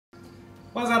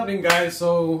What's happening, guys?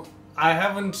 So I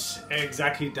haven't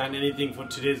exactly done anything for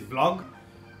today's vlog,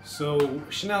 so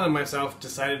Chanel and myself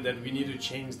decided that we need to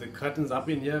change the curtains up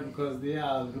in here because they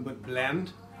are a little bit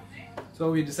bland.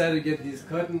 So we decided to get these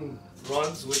curtain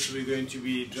rods, which we're going to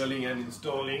be drilling and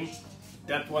installing.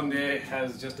 That one there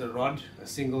has just a rod, a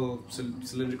single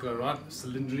cylindrical rod. So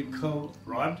we're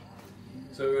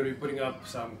going to be putting up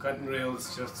some curtain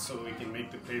rails just so we can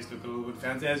make the place look a little bit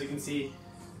fancy. As you can see,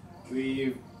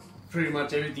 pretty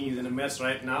much everything is in a mess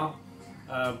right now.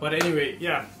 But anyway,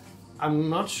 yeah, I'm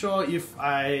not sure if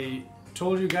I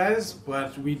told you guys,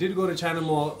 but we did go to China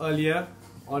Mall earlier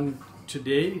on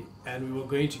today, and we were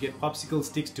going to get popsicle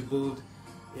sticks to build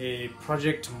a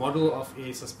project model of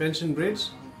a suspension bridge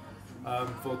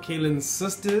for Kaylin's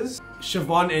sisters,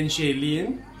 Siobhan and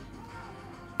Shailene.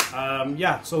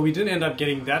 Yeah, so we didn't end up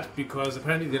getting that because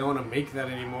apparently they don't want to make that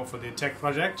anymore for their tech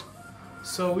project.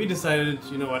 So we decided,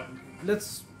 you know what,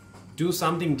 let's do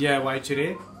something DIY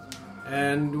today,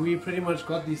 and we pretty much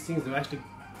got these things. They're actually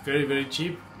very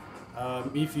cheap.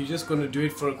 If you're just going to do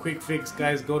it for a quick fix,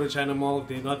 guys, go to China Mall.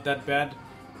 They're not that bad.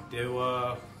 They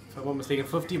were, if I'm not mistaken,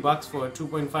 $50 for a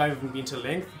 2.5 meter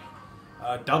length,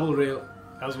 double rail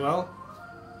as well.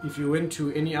 If you went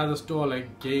to any other store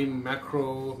like Game,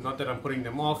 Macro, not that I'm putting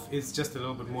them off, it's just a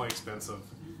little bit more expensive.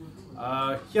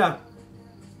 Yeah,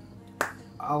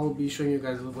 I'll be showing you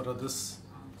guys a little bit of this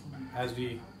as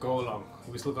we go along.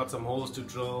 We still got some holes to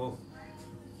drill.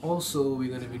 Also, we're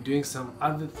going to be doing some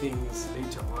other things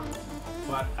later on,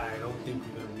 but I don't think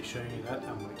we're going to be showing you that.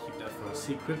 I'm going to keep that for a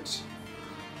secret,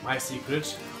 my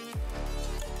secret.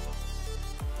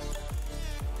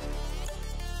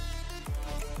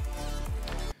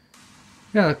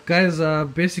 Yeah, guys,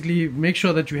 basically make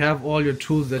sure that you have all your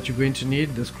tools that you're going to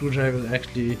need. The screwdriver is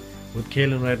actually with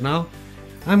Kaylin right now.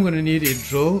 I'm going to need a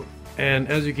drill, and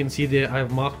as you can see there,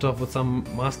 I've marked off with some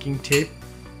masking tape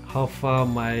how far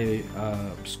my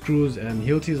screws and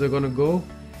Hiltis are going to go.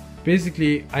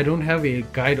 Basically, I don't have a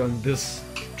guide on this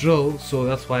drill, so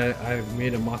that's why I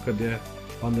made a marker there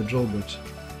on the drill bit.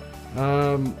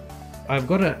 I've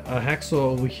got a hacksaw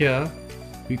over here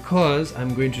because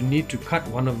I'm going to need to cut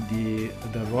one of the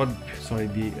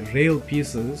rail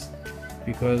pieces,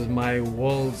 because my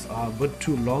walls are a bit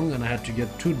too long and I had to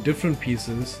get two different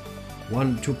pieces,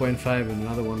 one 2.5 and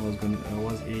another one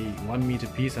was a 1 meter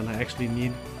piece, and I actually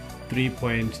need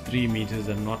 3.3 meters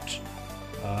and not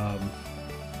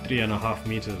 3.5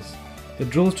 meters. The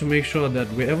drill is to make sure that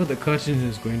wherever the curtain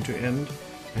is going to end,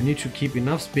 I need to keep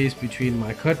enough space between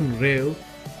my curtain rail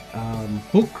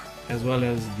hook as well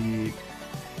as the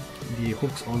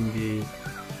hooks on the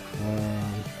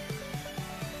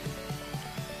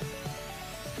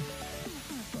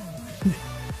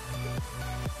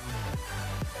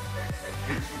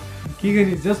Keegan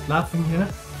is just laughing here.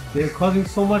 They're causing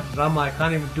so much drama, I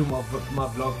can't even do my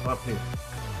vlog properly.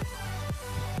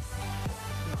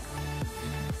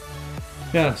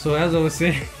 Yeah, so as I was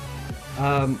saying,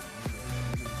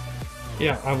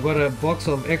 yeah, I've got a box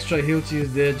of extra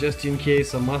Hiltis there just in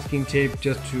case, some masking tape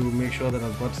just to make sure that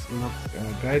I've got enough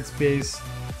guide space,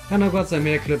 and I've got some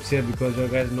hair clips here because you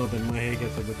guys know that my hair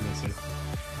gets a bit messy.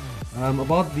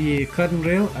 About the curtain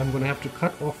rail, I'm going to have to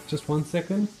cut off, just 1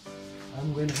 second.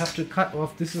 I'm going to have to cut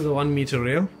off, this is a 1 meter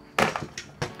rail.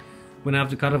 I'm going to have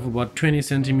to cut off about 20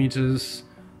 centimeters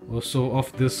or so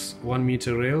off this 1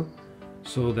 meter rail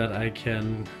so that I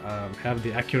can have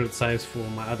the accurate size for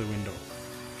my other window.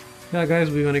 Yeah, guys,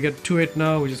 we're going to get to it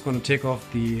now. We're just going to take off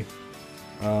the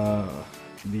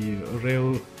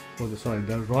rail, or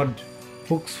the rod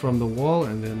hooks from the wall,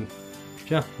 and then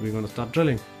yeah, we're going to start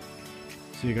drilling.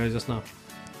 See you guys just now.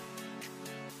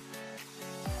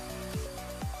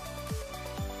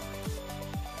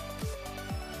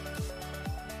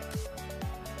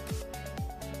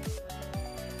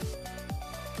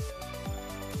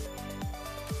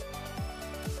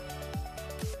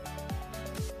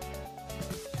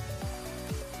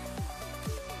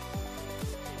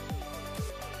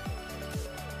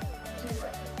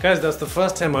 Guys, that's the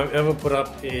first time I've ever put up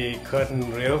a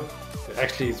curtain rail.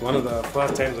 Actually, it's one of the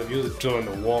first times I've used a drill on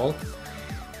the wall,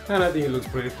 and I think it looks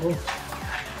pretty cool.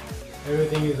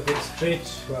 Everything is a bit straight,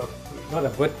 well, not a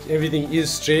bit, everything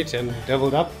is straight and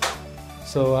leveled up,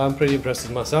 so I'm pretty impressed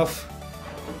with myself.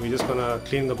 We're just gonna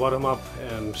clean the bottom up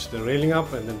and the railing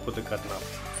up, and then put the curtain up.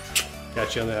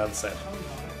 Catch you on the other side.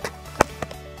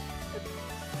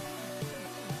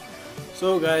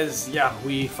 So guys, yeah,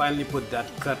 we finally put that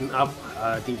curtain up.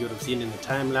 I think you would have seen in the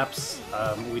time lapse.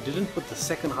 We didn't put the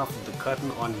second half of the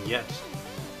curtain on yet.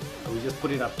 We just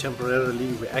put it up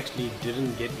temporarily. We actually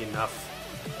didn't get enough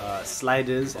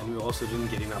sliders, and we also didn't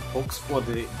get enough hooks for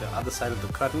the other side of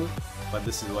the curtain, but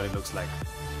this is what it looks like.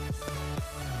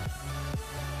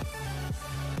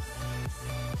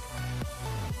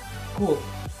 Cool.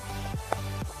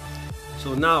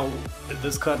 So now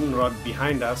this curtain rod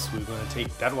behind us, we're going to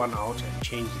take that one out and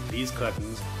change these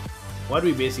curtains. What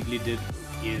we basically did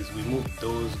is we moved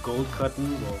those gold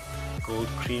curtains or gold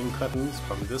cream curtains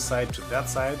from this side to that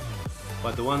side,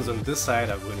 but the ones on this side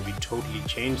are going to be totally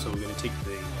changed. So we're going to take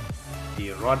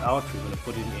the rod out, we're going to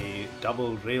put in a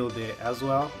double rail there as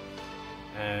well,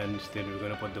 and then we're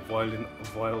going to put the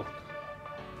voile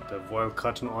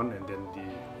curtain on, and then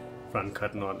the front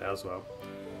curtain on as well.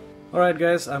 Alright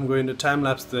guys, I'm going to time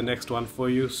lapse the next one for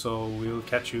you, so we'll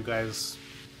catch you guys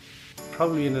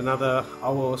probably in another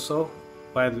hour or so.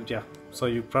 So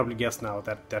you probably guessed now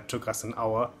that took us an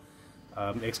hour,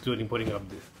 including putting up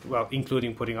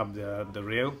the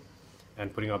rail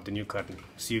and putting up the new curtain.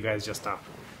 See you guys just now.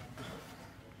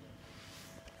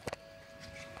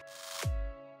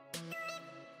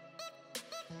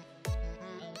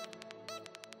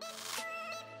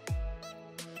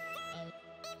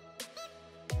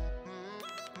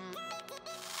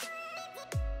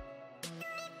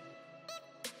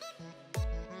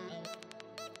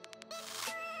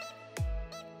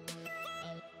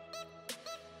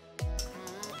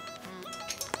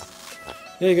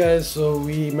 Hey guys, so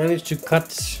we managed to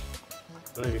cut,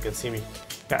 I don't know if you can see me.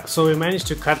 Yeah, so we managed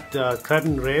to cut the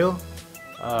curtain rail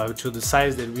to the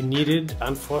size that we needed.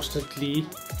 Unfortunately,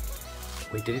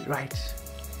 we did it right.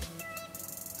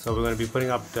 So we're going to be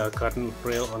putting up the curtain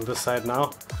rail on this side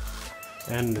now.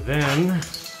 And then,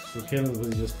 so Kevin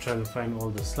was just trying to find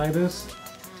all the sliders.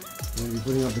 We're going to be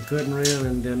putting up the curtain rail,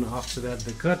 and then after that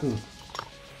the curtain.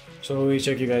 So we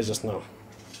check you guys just now.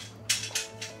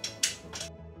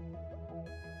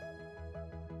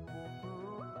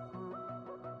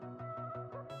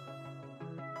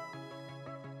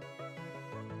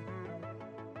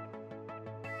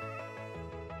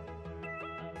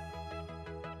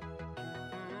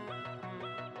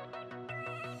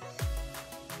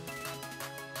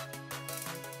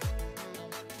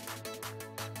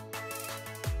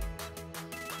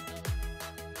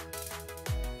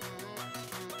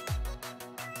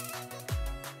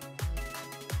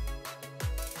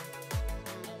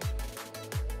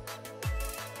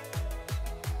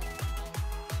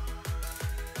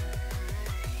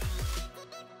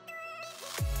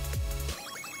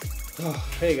 Oh,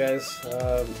 hey guys,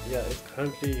 yeah, it's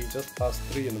currently just past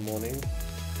 3 in the morning,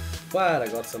 but I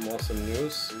got some awesome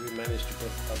news. We managed to put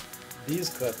up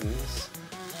these curtains,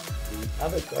 the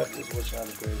other curtains which I'm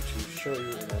going to show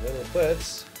you in a little bit,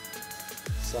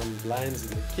 some blinds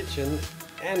in the kitchen,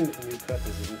 and new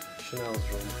curtains in Chanel's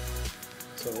room.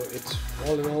 So it's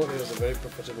all in all, it was a very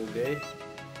profitable day.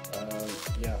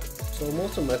 Yeah, so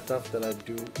most of my stuff that I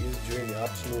do is during the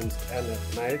afternoons and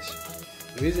at night.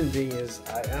 The reason being is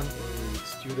I am a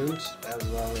student as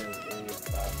well as an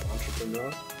entrepreneur,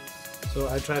 so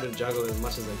I try to juggle as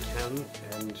much as I can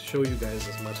and show you guys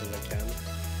as much as I can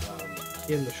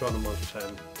in the short amount of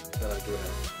time that I do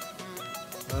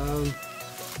have.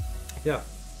 Yeah,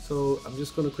 so I'm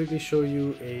just going to quickly show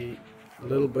you a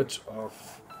little bit of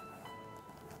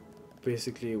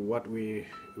basically what we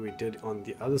did on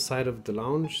the other side of the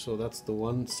lounge. So that's the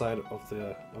one side of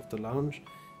the lounge.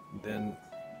 Then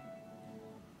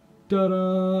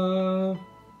ta-da!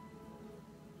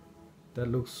 That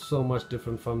looks so much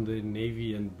different from the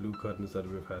navy and blue curtains that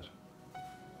we've had.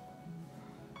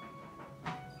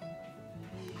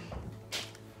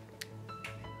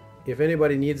 If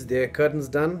anybody needs their curtains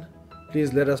done,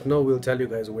 please let us know, we'll tell you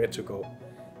guys where to go.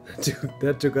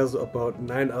 That took us about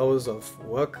 9 hours of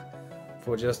work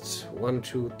for just 1,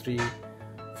 2, 3,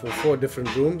 4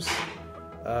 different rooms.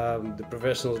 The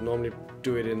professionals normally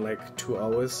do it in like 2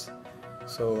 hours.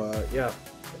 So yeah,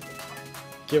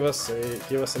 give us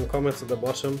some comments at the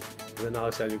bottom, and then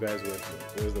I'll tell you guys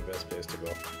where's the best place to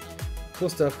go. Cool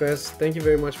stuff, guys. Thank you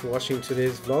very much for watching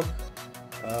today's vlog.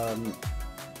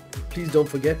 Please don't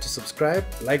forget to subscribe,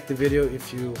 like the video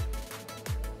if you...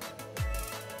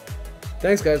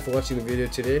 Thanks guys for watching the video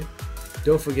today.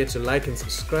 Don't forget to like and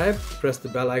subscribe, press the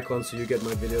bell icon so you get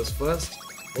my videos first.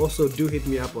 Also do hit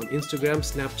me up on Instagram,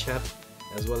 Snapchat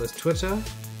as well as Twitter.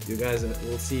 You guys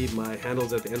will see my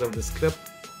handles at the end of this clip.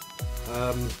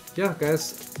 Yeah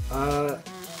guys,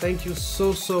 thank you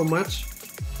so much.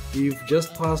 We've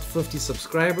just passed 50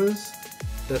 subscribers.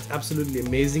 That's absolutely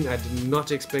amazing. I did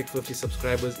not expect 50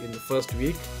 subscribers in the first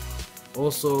week.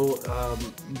 Also,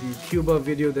 the Cuba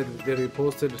video that we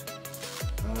posted,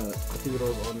 I think it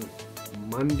was on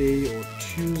Monday or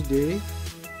Tuesday,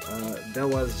 that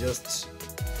was just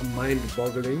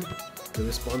mind-boggling. the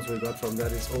response we got from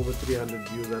that is over 300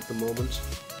 views at the moment.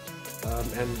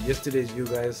 And yesterday's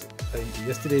views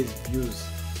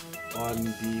on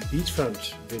the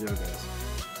beachfront video, guys.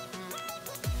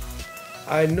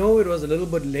 I know it was a little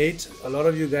bit late. A lot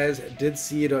of you guys did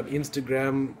see it on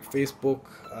Instagram, Facebook,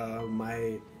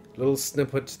 my little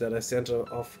snippet that I sent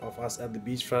of us at the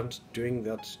beachfront doing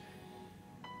that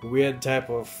weird type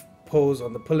of pose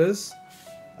on the pillars.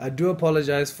 I do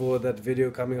apologize for that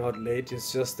video coming out late.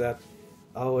 It's just that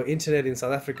our internet in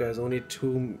South Africa is only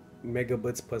 2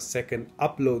 megabits per second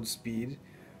upload speed,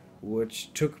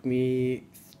 which took me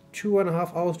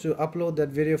 2.5 hours to upload that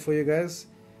video for you guys.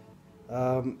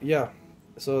 Yeah,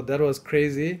 so that was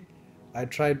crazy. I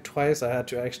tried twice. I had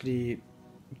to actually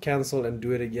cancel and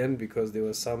do it again because there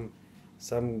was some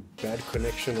bad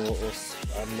connection or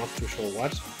I'm not too sure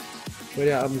what. But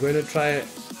yeah, I'm going to try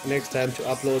next time to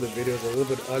upload the videos a little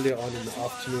bit earlier on in the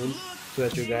afternoon so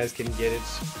that you guys can get it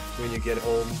when you get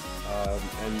home,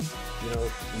 and you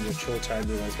know, in your chill time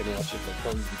you guys can watch it for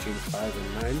probably between 5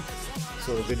 and 9.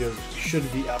 So the videos should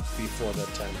be up before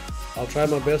that time. I'll try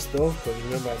my best though, because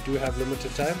remember I do have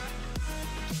limited time.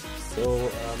 So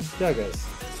yeah guys,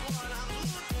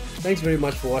 thanks very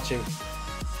much for watching.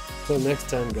 Till next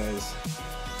time guys,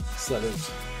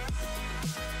 salute.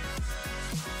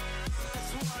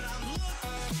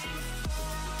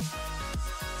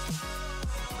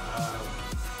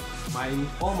 My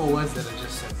former words that I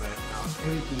just said right now,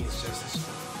 everything is just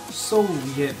so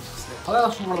weird. Do you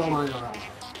understand what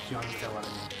I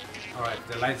mean? Alright,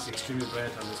 the light's extremely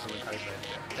bright. I'm just going to cut it right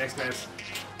there. Thanks guys.